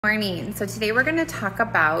Morning. So today we're going to talk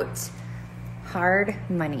about hard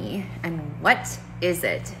money and what is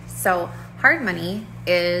it? So hard money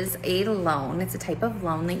is a loan. It's a type of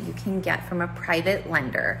loan that you can get from a private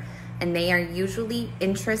lender, and they are usually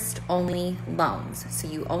interest-only loans. So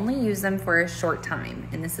you only use them for a short time,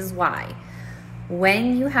 and this is why.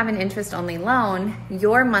 When you have an interest-only loan,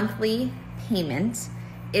 your monthly payment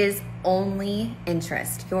is only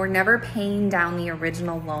interest. You're never paying down the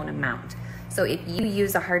original loan amount. So if you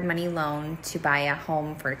use a hard money loan to buy a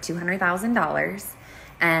home for $200,000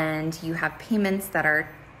 and you have payments that are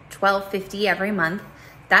 $1,250 every month,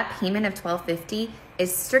 that payment of $1,250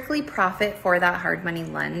 is strictly profit for that hard money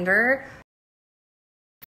lender.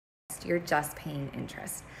 You're just paying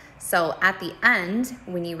interest. So at the end,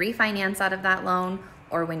 when you refinance out of that loan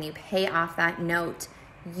or when you pay off that note,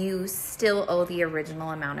 you still owe the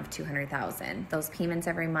original amount of $200,000. Those payments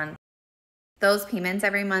every month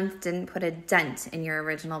didn't put a dent in your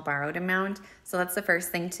original borrowed amount. So that's the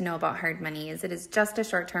first thing to know about hard money is it is just a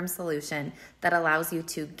short-term solution that allows you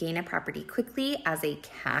to gain a property quickly as a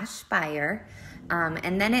cash buyer.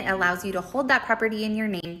 And then it allows you to hold that property in your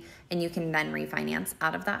name, and you can then refinance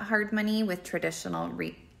out of that hard money with traditional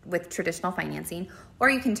financing,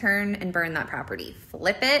 or you can turn and burn that property,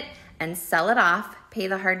 flip it and sell it off, pay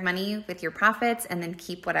the hard money with your profits, and then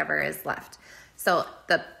keep whatever is left. So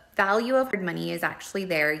the value of hard money is actually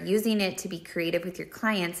there. Using it to be creative with your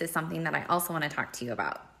clients is something that I also want to talk to you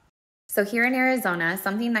about. So here in Arizona,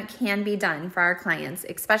 something that can be done for our clients,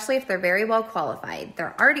 especially if they're very well qualified.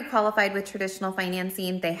 They're already qualified with traditional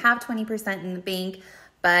financing. They have 20% in the bank,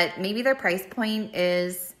 but maybe their price point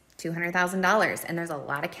is $200,000 and there's a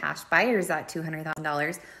lot of cash buyers at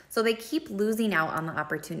 $200,000. So they keep losing out on the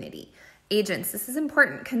opportunity. Agents, this is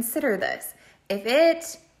important. Consider this. If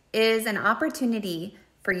it is an opportunity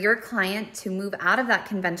for your client to move out of that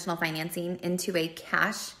conventional financing into a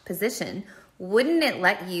cash position, wouldn't it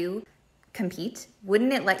let you compete?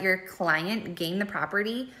 Wouldn't it let your client gain the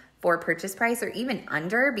property for purchase price or even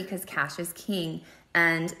under, because cash is king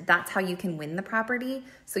and that's how you can win the property?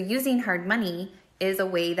 So using hard money is a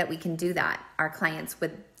way that we can do that. Our clients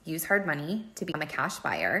would use hard money to become a cash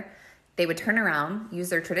buyer. They would turn around, use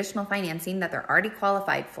their traditional financing that they're already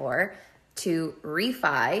qualified for to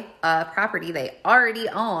refi a property they already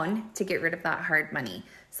own to get rid of that hard money.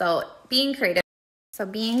 So being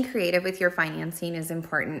creative with your financing is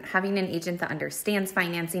important. Having an agent that understands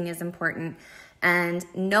financing is important. And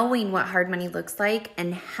knowing what hard money looks like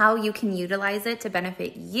and how you can utilize it to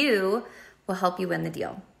benefit you will help you win the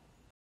deal.